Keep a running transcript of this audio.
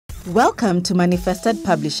Welcome to Manifested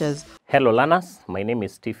Publishers. Hello learners, my name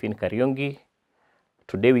is Stephen Kariongi.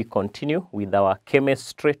 Today we continue with our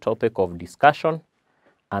chemistry topic of discussion,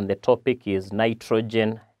 and the topic is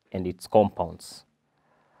nitrogen and its compounds.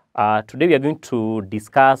 Today we are going to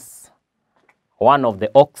discuss one of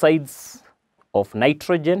the oxides of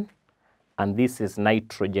nitrogen, and this is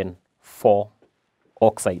nitrogen 4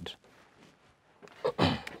 oxide.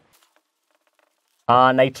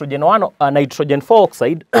 Nitrogen 4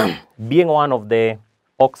 oxide, being one of the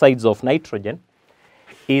oxides of nitrogen,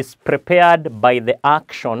 is prepared by the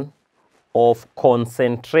action of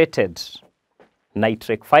concentrated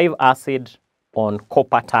nitric 5 acid on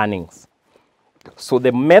copper tannings. So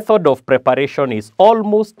the method of preparation is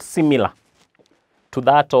almost similar to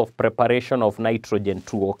that of preparation of nitrogen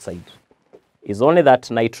 2 oxide. It's only that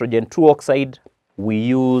nitrogen 2 oxide, we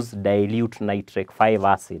use dilute nitric 5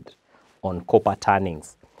 acid on copper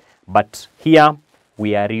tannings. But here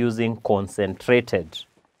we are using concentrated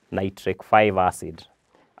nitric 5 acid.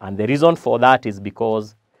 And the reason for that is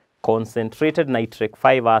because concentrated nitric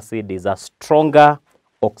 5 acid is a stronger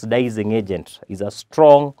oxidizing agent, is a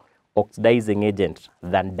strong oxidizing agent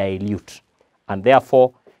than dilute. And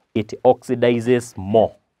therefore, it oxidizes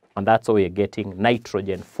more. And that's why we're getting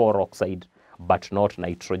nitrogen 4 oxide, but not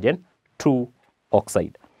nitrogen 2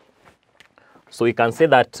 oxide. So we can say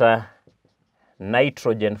that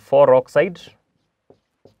nitrogen 4 oxide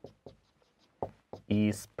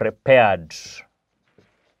is prepared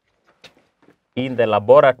in the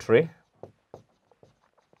laboratory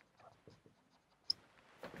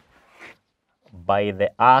by the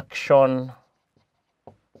action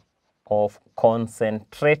of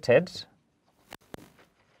concentrated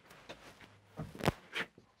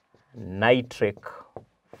nitric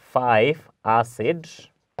 5 acid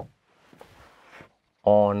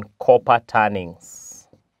on copper tannings.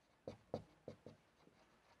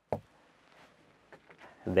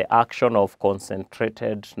 The action of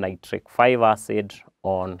concentrated nitric 5 acid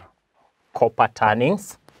on copper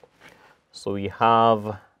tannings. So we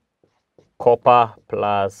have copper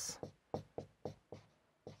plus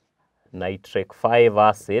nitric 5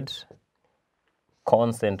 acid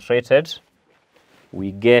concentrated.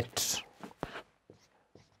 We get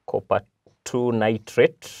copper 2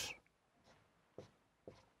 nitrate,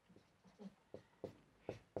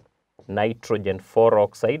 nitrogen 4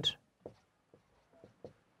 oxide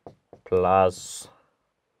plus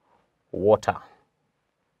water.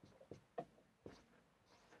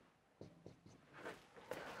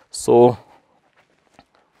 So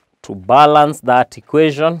to balance that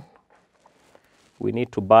equation, we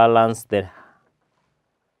need to balance the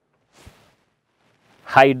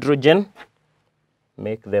hydrogen,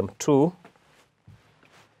 make them 2.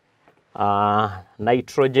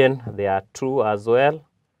 Nitrogen, there are 2 as well.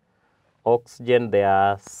 Oxygen, there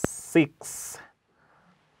are 6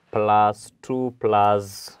 plus 2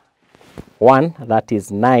 plus 1, that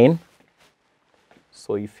is 9.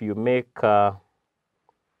 So if you make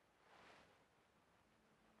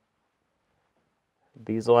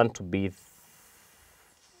this one to be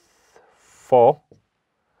 4,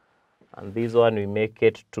 and this one we make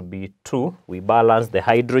it to be 2, we balance the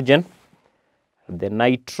hydrogen. The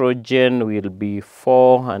nitrogen will be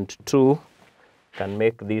 4 and 2, can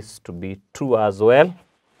make this to be 2 as well.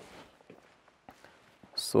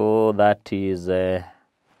 So that is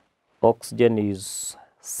oxygen is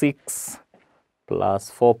 6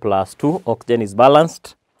 plus 4 plus 2. Oxygen is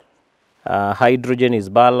balanced. Hydrogen is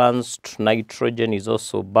balanced. Nitrogen is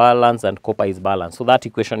also balanced, and copper is balanced. So that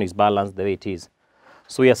equation is balanced the way it is.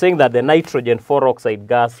 So we are saying that the nitrogen 4 oxide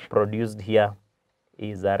gas produced here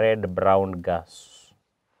is a red-brown gas.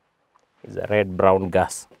 Is a red-brown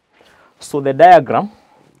gas. So the diagram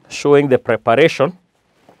showing the preparation .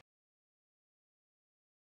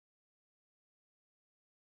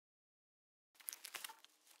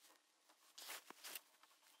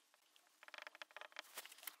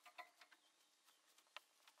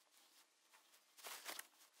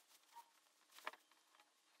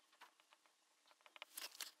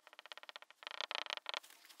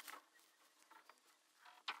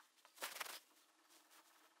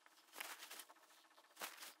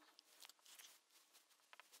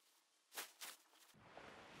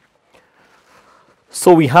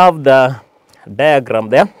 So we have the diagram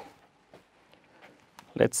there.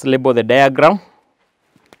 Let's label the diagram.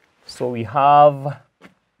 So we have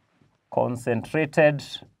concentrated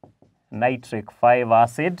nitric 5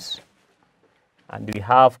 acid, and we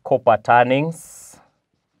have copper tannings.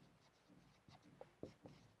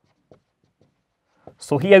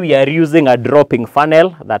 So here we are using a dropping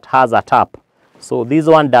funnel that has a tap. So this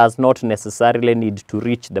one does not necessarily need to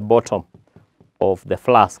reach the bottom of the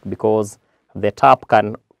flask, because the tap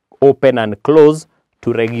can open and close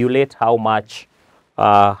to regulate how much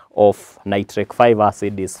of nitric 5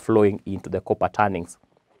 acid is flowing into the copper turnings.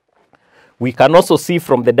 We can also see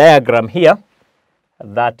from the diagram here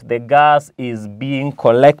that the gas is being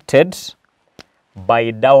collected by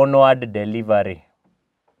downward delivery.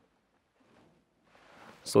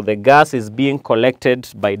 So the gas is being collected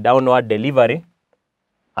by downward delivery,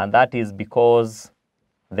 and that is because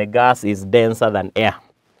the gas is denser than air.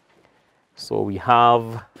 So we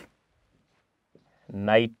have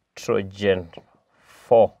nitrogen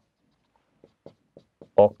 4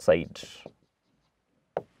 oxide.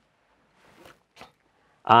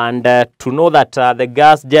 And to know that the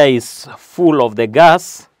gas jar is full of the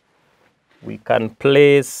gas, we can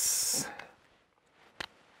place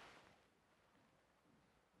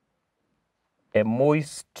a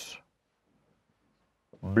moist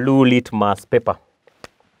blue litmus paper.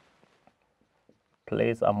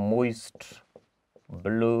 Place a moist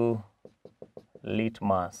blue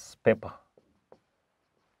litmus paper.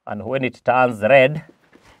 And when it turns red,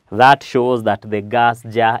 that shows that the gas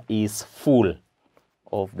jar is full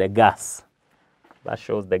of the gas. That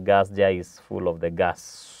shows the gas jar is full of the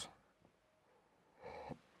gas.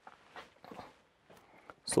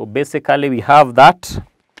 So basically we have that,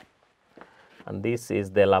 and this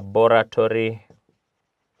is the laboratory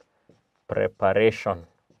preparation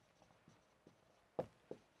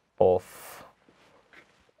of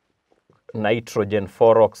nitrogen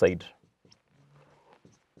 4 oxide.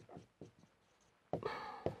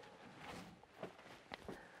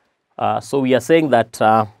 So we are saying that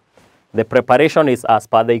the preparation is as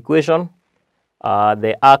per the equation.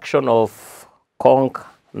 The action of conc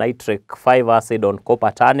nitric 5 acid on copper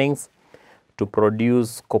turnings to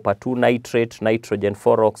produce copper 2 nitrate, nitrogen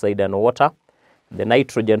 4 oxide and water. The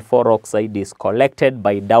nitrogen 4 oxide is collected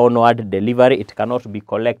by downward delivery. It cannot be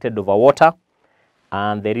collected over water.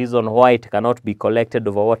 And the reason why it cannot be collected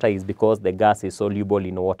over water is because the gas is soluble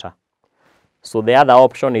in water. So the other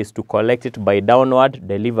option is to collect it by downward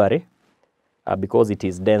delivery because it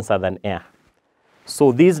is denser than air.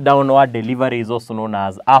 So this downward delivery is also known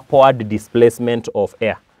as upward displacement of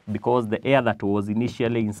air, because the air that was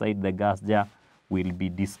initially inside the gas jar will be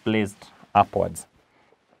displaced upwards.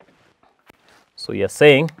 So you're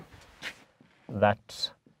saying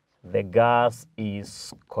that the gas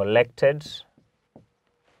is collected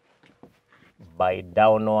by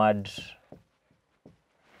downward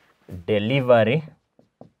delivery,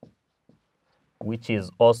 which is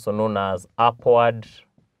also known as upward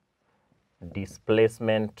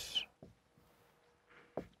displacement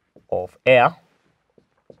of air.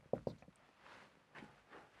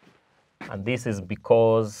 And this is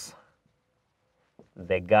because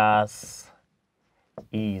the gas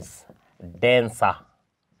is denser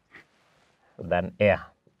than air.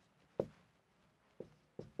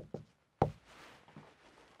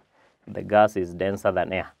 The gas is denser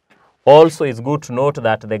than air. Also, it's good to note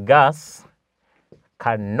that the gas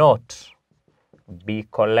cannot be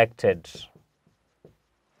collected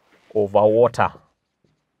over water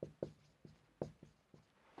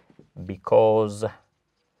because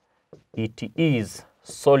it is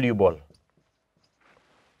soluble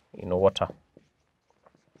in water.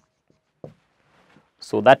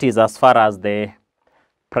 So that is as far as the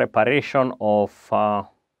preparation of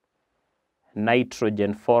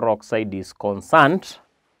nitrogen 4 oxide is concerned.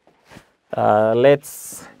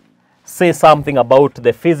 Let's say something about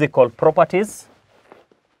the physical properties,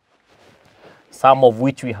 some of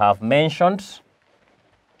which we have mentioned.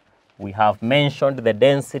 We have mentioned the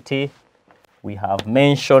density, we have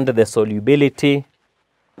mentioned the solubility.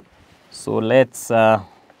 So let's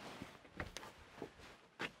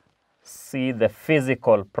see the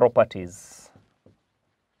physical properties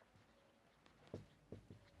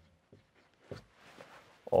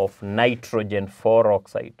of nitrogen 4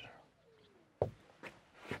 oxide.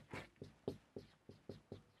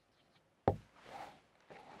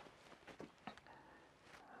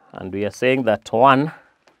 And we are saying that one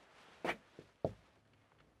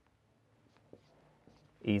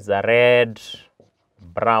is a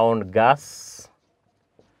red-brown gas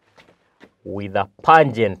with a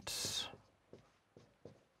pungent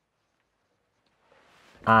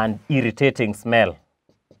and irritating smell.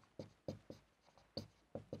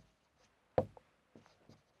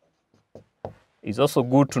 It's also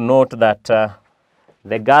good to note that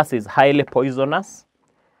the gas is highly poisonous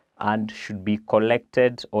and should be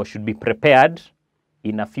collected or should be prepared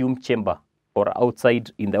in a fume chamber or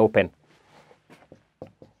outside in the open.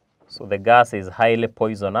 So the gas is highly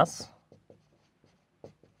poisonous.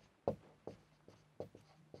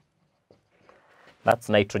 That's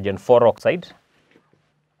nitrogen 4 oxide.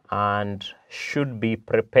 and should be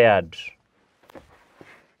prepared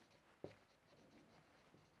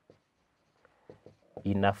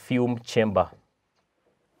in a fume chamber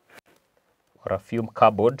or a fume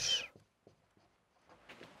cupboard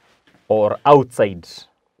or outside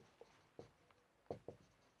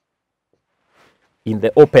in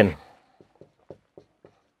the open.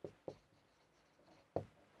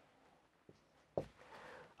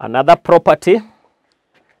 Another property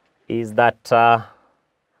is that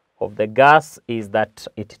of the gas is that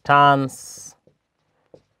it turns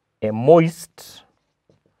a moist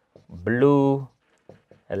blue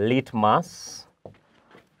litmus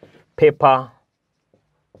paper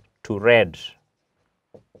to red.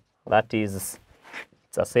 That is,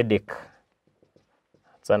 it's acidic.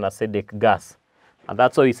 It's an acidic gas. And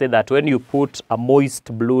that's why we say that when you put a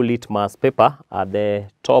moist blue litmus paper at the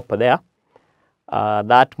top there,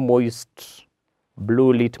 that moist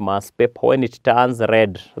blue litmus paper, when it turns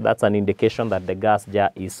red, that's an indication that the gas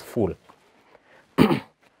jar is full.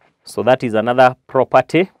 So that is another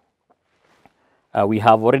property. We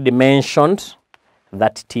have already mentioned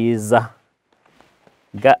that it is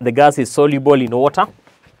the gas is soluble in water.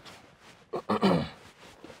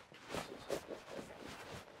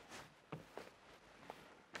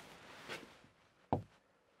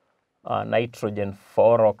 Nitrogen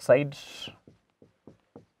 4-oxide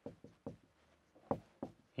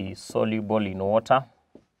is soluble in water,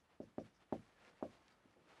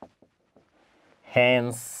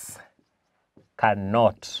 hence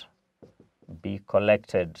cannot be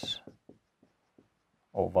collected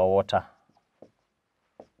over water.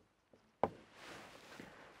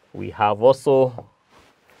 We have also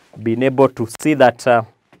been able to see that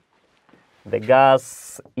the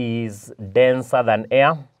gas is denser than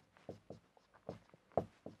air,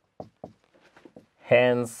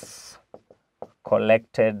 hence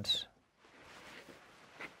collected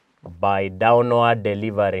by downward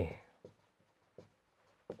delivery.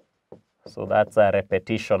 So that's a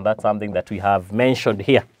repetition. That's something that we have mentioned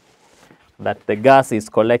here, that the gas is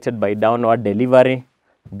collected by downward delivery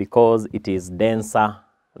because it is denser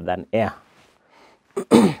than air.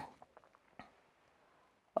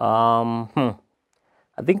 I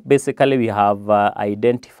think basically we have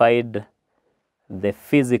identified the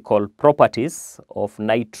physical properties of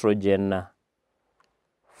nitrogen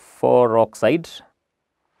 4-oxide,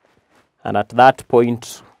 and at that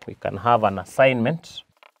point we can have an assignment.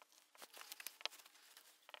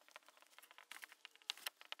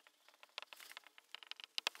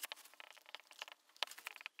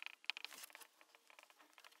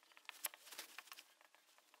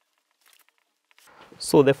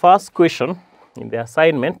 So the first question in the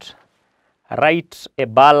assignment, write a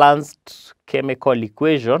balanced chemical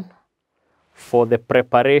equation for the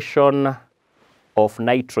preparation of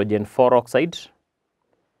nitrogen 4-oxide.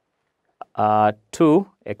 2,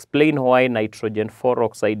 explain why nitrogen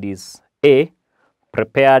 4-oxide is A,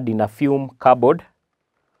 prepared in a fume cupboard,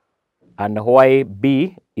 and why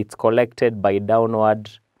B, it's collected by downward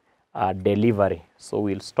delivery. So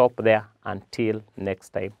we'll stop there until next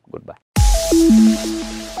time. Goodbye.